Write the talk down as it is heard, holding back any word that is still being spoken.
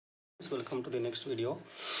welcome to the next video.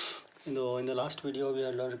 In the last video we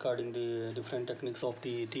had learned regarding the different techniques of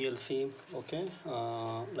the TLC, okay,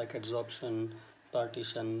 like adsorption,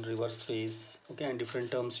 partition, reverse phase, okay, and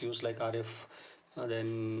different terms used like RF,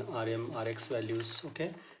 then RM, RX values,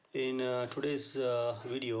 okay. In today's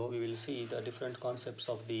video we will see the different concepts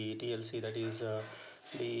of the TLC, that is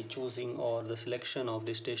the choosing or the selection of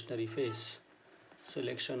the stationary phase,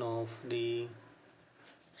 selection of the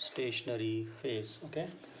stationary phase, okay.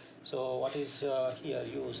 So what is here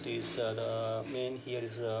used is the main here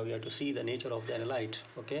is we have to see the nature of the analyte,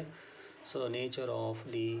 okay. So nature of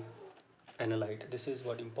the analyte, this is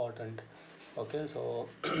what important, okay. So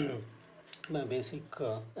my basic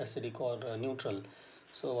acidic or neutral,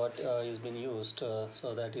 so what is been used,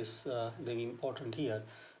 so that is the important here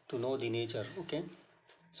to know the nature, okay.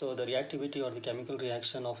 So the reactivity or the chemical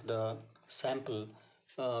reaction of the sample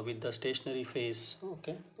with the stationary phase,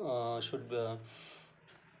 okay, should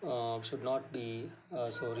not be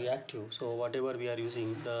so reactive. So whatever we are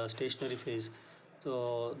using the stationary phase,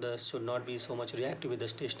 so this should not be so much reactive with the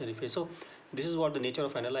stationary phase. So this is what the nature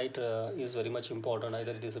of analyte is very much important.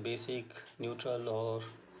 Either it is a basic, neutral,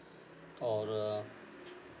 or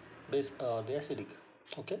base the acidic,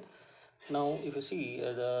 okay. Now if you see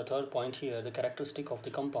the third point here, the characteristic of the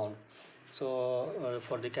compound. So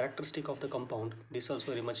for the characteristic of the compound, this is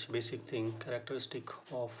also very much basic thing, characteristic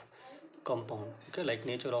of compound, okay. Like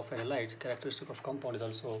nature of analytes, characteristic of compound is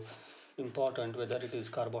also important, whether it is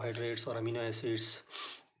carbohydrates or amino acids,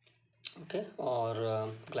 okay, or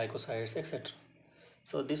glycosides, etc.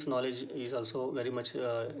 So this knowledge is also very much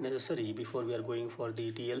necessary before we are going for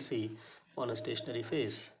the TLC on a stationary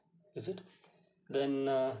phase, is it? Then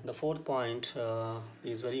the fourth point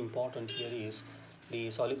is very important here is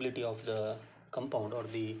the solubility of the compound or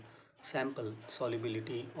the sample,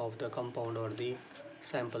 solubility of the compound or the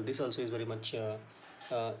sample. This also is very much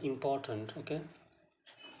important, okay.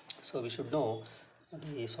 So we should know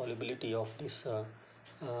the solubility of this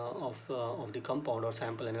of the compound or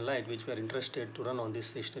sample analyte which we are interested to run on this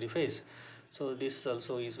stationary phase. So this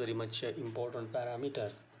also is very much important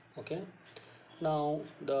parameter, okay. Now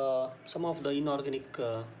the some of the inorganic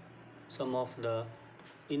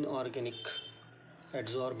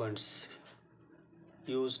adsorbents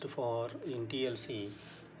used for in TLC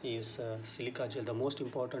is silica gel. The most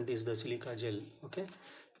important is the silica gel, okay,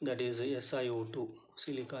 that is SiO2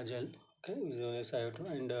 silica gel, okay, is SiO2,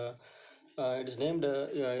 and it is named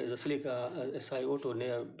as a silica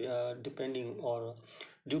SiO2 depending or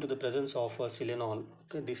due to the presence of selenol,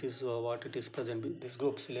 okay. This is what it is present with this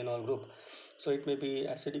group, selenol group, so it may be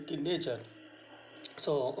acidic in nature.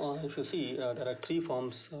 So if you see there are three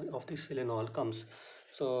forms of this selenol comes,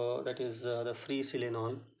 so that is the free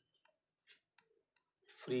selenol,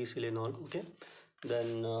 okay.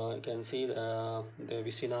 Then you can see the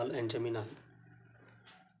vicinal and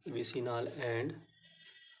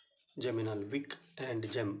geminal, wick and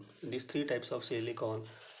gem. These three types of silicon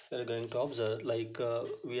we are going to observe. Like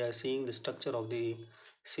we are seeing the structure of the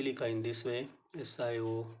silica in this way,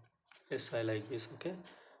 SiO, Si like this, okay,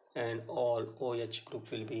 and all OH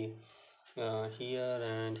group will be here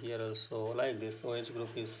and here also like this. OH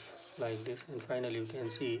group is like this, and finally you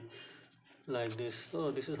can see like this.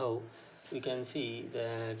 So this is how we can see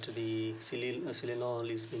that the selenol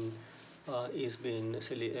is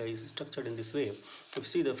structured in this way. If you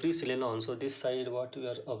see the free selenol, so this side what we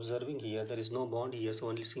are observing here, there is no bond here, so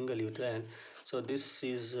only single butane. So this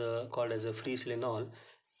is called as a free selenol.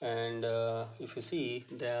 And if you see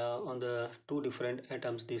there on the two different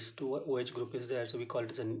atoms, this two OH group is there, so we call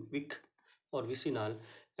it as a wick or vicinal.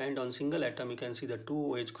 And on single atom you can see the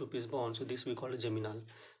two OH group is bound, so this we call it geminal.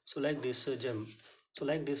 So like this gem, so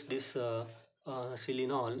like this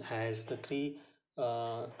selenol has the three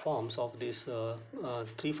forms of this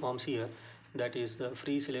three forms here, that is the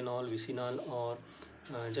free selenol, vicinal, or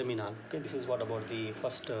geminal, okay. This is what about the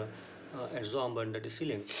first adsorbent, that is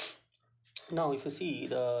silane. Now if you see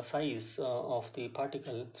the size of the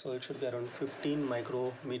particle, so it should be around 15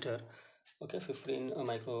 micrometer, okay, 15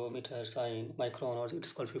 micrometer micron, or it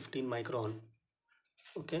is called 15 micron,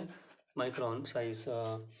 okay, micron size,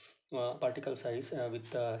 particle size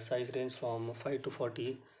with size range from 5 to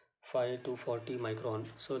 40 micron.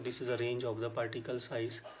 So this is a range of the particle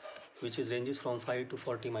size which is ranges from 5 to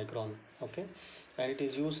 40 micron, okay. And it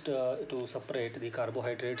is used to separate the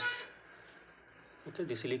carbohydrates, okay.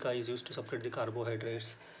 The silica is used to separate the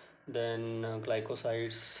carbohydrates, then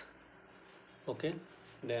glycosides, okay,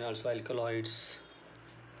 then also alkaloids,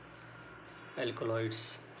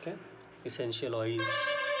 okay, essential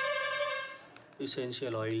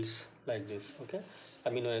oils like this, okay,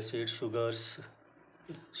 amino acids, sugars.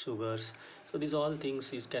 So these all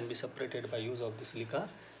things is can be separated by use of the silica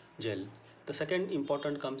gel. The second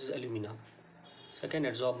important comes is alumina. Second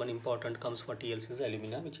adsorbent important comes for TLC is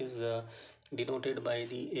alumina, which is denoted by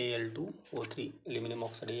the Al2O3, aluminum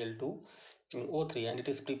oxide Al2O3, and it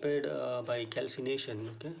is prepared by calcination.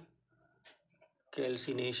 Okay,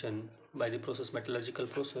 calcination by the process, metallurgical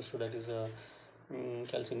process, so that is a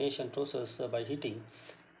calcination process by heating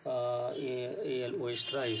AlOH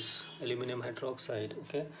thrice aluminum hydroxide,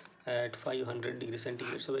 okay, at 500 degrees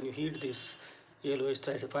centigrade. So when you heat this AlOH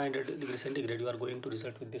thrice at 500 degrees centigrade, you are going to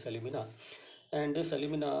result with this alumina. And this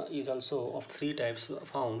alumina is also of three types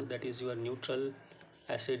found, that is your neutral,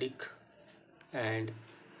 acidic and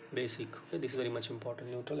basic. Okay, this is very much important,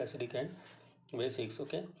 neutral, acidic and basics.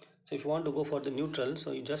 Okay, so if you want to go for the neutral,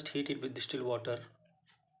 so you just heat it with distilled water.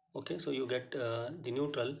 Okay, so you get the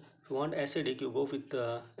neutral. If you want acidic, you go with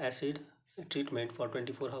acid treatment for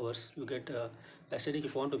 24 hours, you get acidic.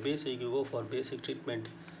 If you want to basic, you go for basic treatment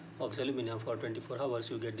of the alumina for 24 hours,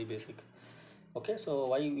 you get the basic. Okay, so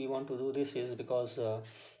why we want to do this is because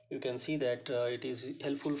you can see that it is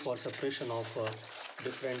helpful for separation of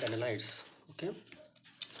different analytes. Okay,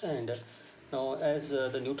 and now as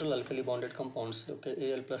the neutral alkali bonded compounds,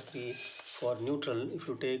 okay, Al plus 3 for neutral, if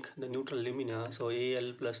you take the neutral alumina, so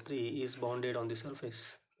Al plus 3 is bonded on the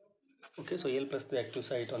surface. Okay, so Al plus the active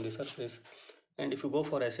site on the surface. And if you go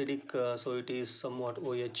for acidic, so it is somewhat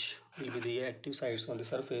OH will be the active sites on the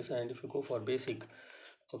surface. And if you go for basic,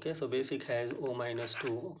 okay, so basic has O minus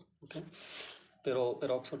 2, okay,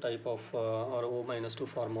 peroxo type of or O minus 2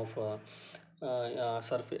 form of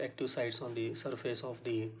surface active sites on the surface uh, of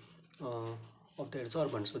the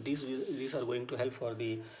adsorbent. So these are going to help for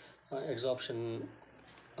the adsorption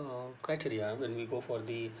criteria when we go for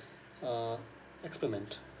the uh,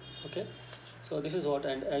 experiment. Okay, so this is what,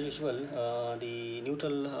 and as usual the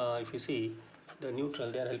neutral, if you see the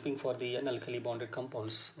neutral, they are helping for the n-alkali bonded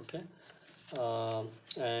compounds. Okay, uh,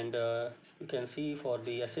 and you can see for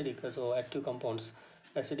the acidic, so active compounds,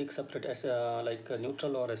 acidic separate as like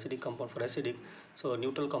neutral or acidic compound. For acidic, so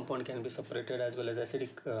neutral compound can be separated, as well as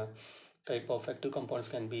acidic type of active compounds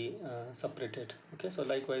can be separated. Okay, so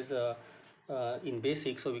likewise in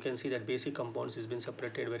basic, so we can see that basic compounds has been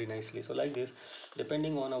separated very nicely. So like this,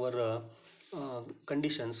 depending on our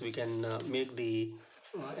conditions, we can make the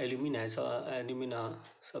alumina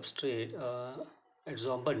substrate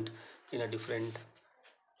adsorbent in a different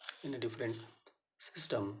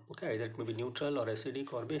system. Okay, that may be neutral or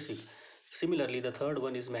acidic or basic. Similarly, the third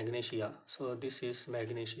one is magnesia. So this is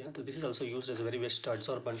magnesia. So this is also used as a very best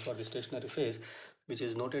adsorbent for the stationary phase, which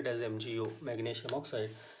is noted as MgO, magnesium oxide,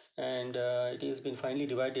 and it has been finely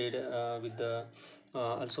divided with the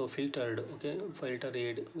also filtered. Okay, filter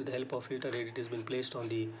aid, with the help of filter aid, it has been placed on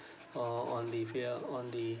the on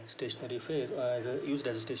the stationary phase used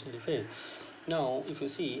as a stationary phase. Now, if you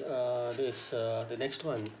see the next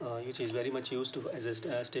one, which is very much used as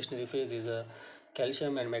a stationary phase, is a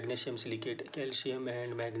calcium and magnesium silicate. Calcium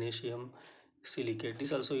and magnesium silicate.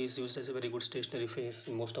 This also is used as a very good stationary phase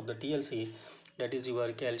in most of the TLC. That is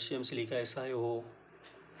your calcium silica SiO4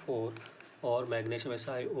 or magnesium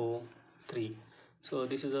SiO3. So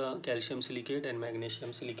this is a calcium silicate and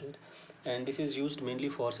magnesium silicate, and this is used mainly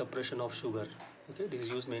for suppression of sugar. Okay, this is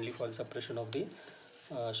used mainly for the suppression of the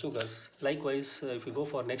sugars. Likewise, if you go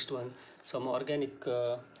for next one, some organic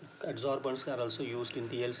adsorbents are also used in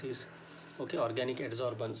TLCs. Okay, organic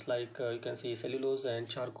adsorbents like you can see cellulose and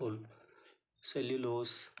charcoal.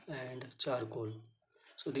 Cellulose and charcoal.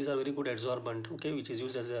 So these are very good adsorbent, okay, which is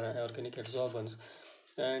used as organic adsorbents.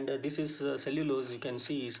 And this is cellulose, you can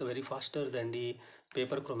see, is very faster than the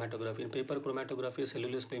paper chromatography. In paper chromatography,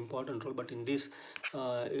 cellulose play important role, but in this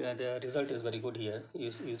the result is very good here,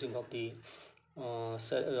 using of the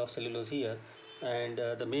of cellulose here. And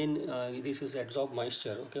the main this is adsorb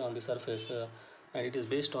moisture, okay, on the surface, and it is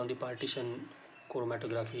based on the partition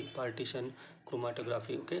chromatography.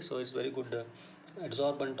 Okay, so it's very good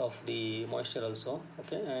adsorbent of the moisture also.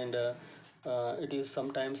 Okay, and it is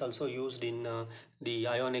sometimes also used in the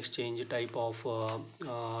ion exchange type of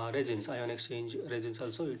resins. Ion exchange resins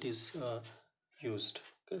also it is used.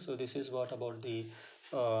 Okay, so this is what about the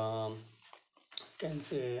can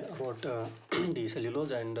say about the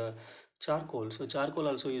cellulose and charcoal. So charcoal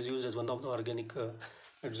also is used as one of the organic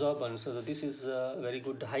adsorbents. So this is very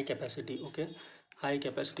good high capacity. Okay, high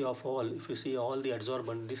capacity of all. If you see all the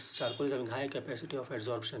adsorbent, this charcoal is having high capacity of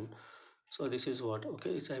adsorption. So this is what,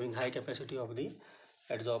 okay, it's having high capacity of the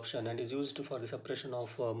adsorption and is used for the suppression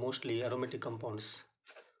of mostly aromatic compounds.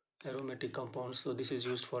 Aromatic compounds. So this is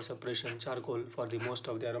used for suppression, charcoal, for the most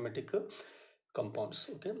of the aromatic compounds.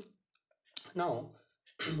 Okay, now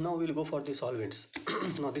Now we'll go for the solvents.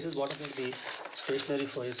 Now this is what about the stationary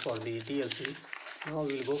phase for the TLC. Now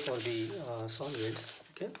we'll go for the solvents.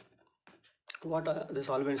 Okay, what are the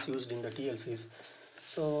solvents used in the TLCs?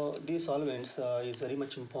 So these solvents is very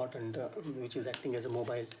much important, which is acting as a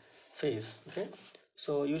mobile phase. Okay,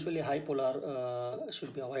 so usually high polar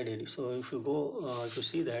should be avoided. So if you go, if you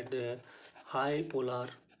see that the high polar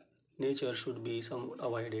nature should be some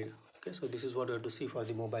avoided. Okay, so this is what you have to see for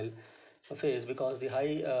the mobile phase, because the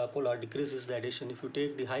high polar decreases the addition. If you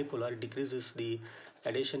take the high polar, it decreases the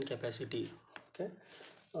addition capacity. Okay,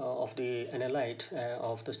 of the analyte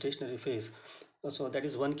of the stationary phase. So that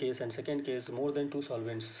is one case, and second case, more than two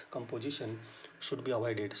solvents composition should be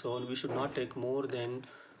avoided. So we should not take more than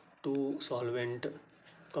two solvent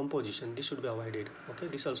composition. This should be avoided. Okay,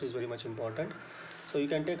 this also is very much important. So you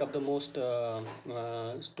can take up the most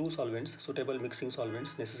two solvents, suitable mixing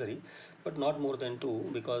solvents necessary, but not more than two,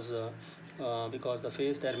 because the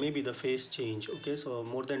phase, there may be the phase change. Okay, so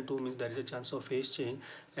more than two means there is a chance of phase change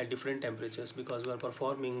at different temperatures, because we are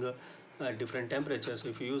performing at different temperatures. So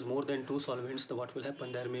if you use more than two solvents, then what will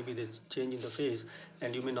happen, there may be this change in the phase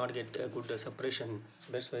and you may not get a good separation.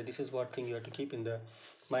 So that's why this is what thing you have to keep in the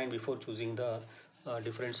mind before choosing the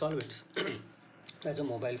different solvents as a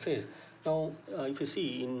mobile phase. Now if you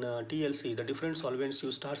see in TLC, the different solvents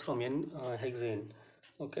you start from n hexane.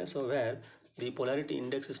 Okay, so where the polarity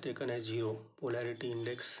index is taken as 0, polarity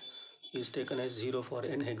index is taken as 0 for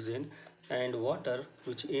n hexane, and water,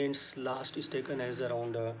 which ends last, is taken as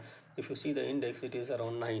around if you see the index, it is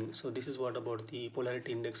around 9. So this is what about the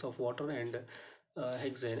polarity index of water and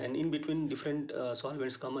hexane. And in between different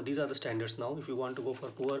solvents come, these are the standards. Now if you want to go for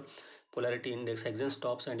poor polarity index, hexane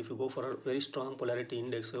stops, and if you go for a very strong polarity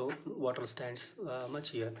index, so water stands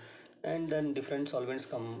much here. And then different solvents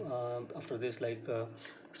come after this, like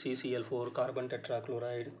CCl4, carbon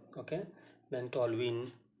tetrachloride. Okay, then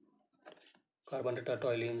toluene, carbon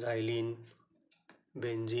tetratoline, xylene,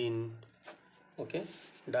 benzene. Okay,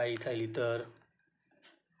 diethyl ether,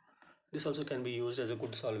 this also can be used as a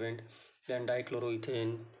good solvent. Then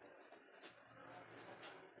dichloroethane.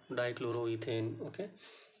 Okay,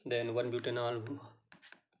 then 1-butanol,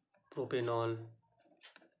 propanol,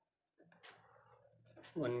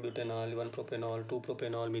 1-butanol, 1-propanol,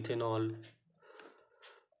 2-propanol, methanol,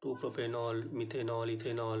 2-propanol,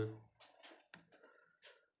 methanol,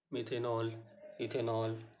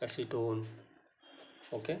 ethanol, acetone.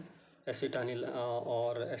 Okay, acetanil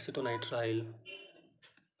or acetonitrile,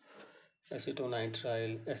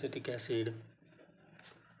 acetic acid,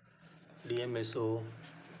 DMSO.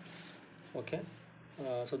 Okay,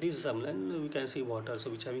 so this is some, and we can see water, so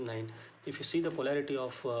which having 9. If you see the polarity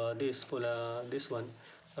of this one,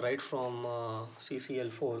 right from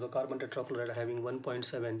CCl4, the carbon tetrachloride having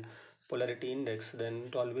 1.7 polarity index, then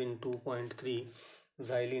toluene 2.3,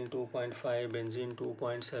 xylene 2.5, benzene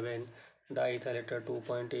 2.7, diethyl ether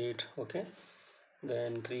 2.8. Okay,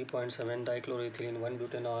 then 3.7 dichloroethylene,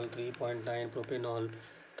 1-butanol, 3.9 propanol,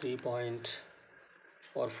 3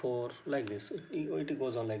 or 4, like this. It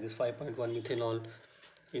goes on like this. 5.1 methanol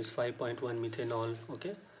is 5.1 methanol.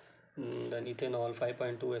 Okay, then ethanol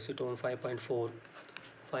 5.2, acetone 5.4,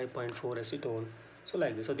 5.4 acetone. So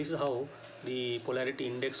like this. So this is how the polarity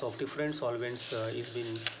index of different solvents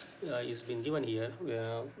is been given here,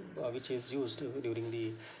 which is used during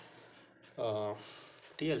the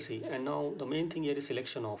TLC. And now the main thing here is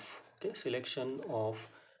selection of, okay, selection of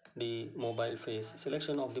the mobile phase,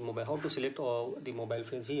 selection of the mobile, how to select all the mobile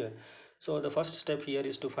phase here. So the first step here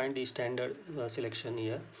is to find the standard selection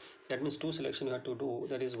here. That means two selection you have to do,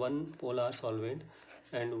 that is one polar solvent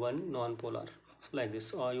and one non-polar, like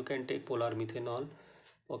this. Or you can take polar methanol.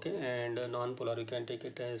 Okay, and non-polar you can take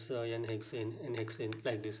it as n-hexane,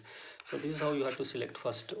 like this. So this is how you have to select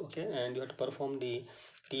first. Okay, and you have to perform the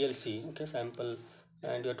TLC, okay, sample,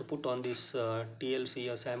 and you have to put on this TLC.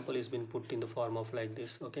 A sample is been put in the form of like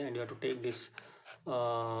this. Okay, and you have to take this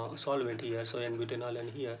solvent here, so n-butanol, and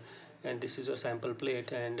here, and this is your sample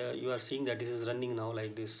plate, and you are seeing that this is running now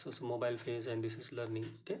like this. So mobile phase, and this is learning.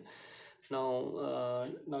 Okay, now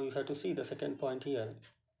you have to see the second point here.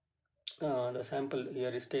 The sample here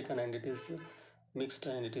is taken and it is mixed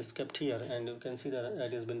and it is kept here, and you can see that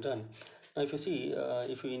it has been done. Now if you see,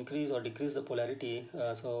 if you increase or decrease the polarity,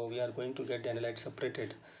 so we are going to get the analyte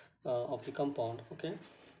separated of the compound. Okay,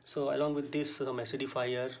 so along with this, some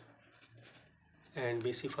acidifier and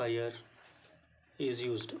basifier is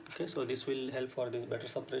used. Okay, so this will help for this better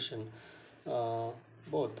separation, uh,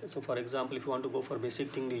 both. So for example, if you want to go for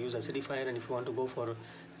basic thing, you use acidifier, and if you want to go for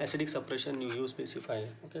acidic suppression, you use basifier.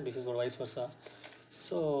 Okay, this is what vice versa.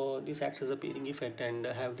 So this acts as a pairing effect and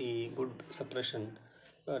have the good suppression.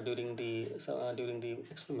 during the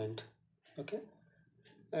experiment. Okay,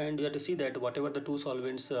 and you have to see that whatever the two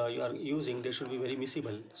solvents you are using, they should be very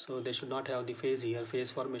miscible, so they should not have the phase here,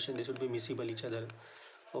 phase formation, they should be miscible each other.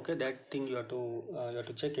 Okay, that thing you have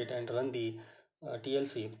to check it and run the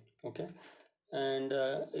TLC. Okay, and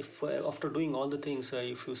if after doing all the things,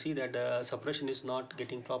 if you see that the suppression is not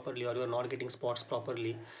getting properly or you are not getting spots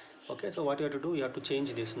properly, okay, so what you have to do, you have to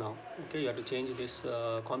change this now. Okay, you have to change this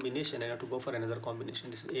combination and you have to go for another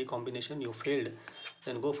combination. This is a combination, you failed,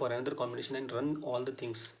 then go for another combination and run all the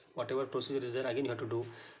things, whatever procedure is there, again you have to do.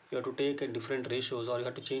 You have to take a different ratios or you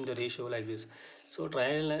have to change the ratio like this. So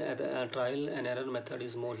trial and error method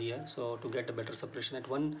is more here. So to get a better suppression at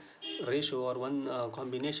one ratio or one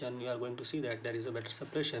combination, you are going to see that there is a better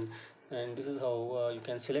suppression, and this is how you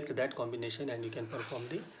can select that combination and you can perform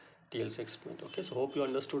the TLC experiment. Okay, so hope you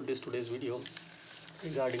understood this today's video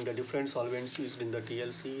regarding the different solvents used in the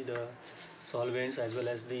TLC, the solvents, as well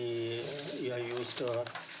as the you have used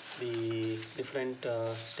the different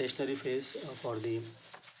stationary phase for the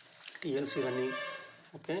TLC running.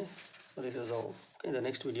 Okay, so this is all. Okay, in the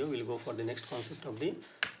next video we'll go for the next concept of the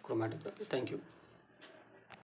chromatography. Thank you.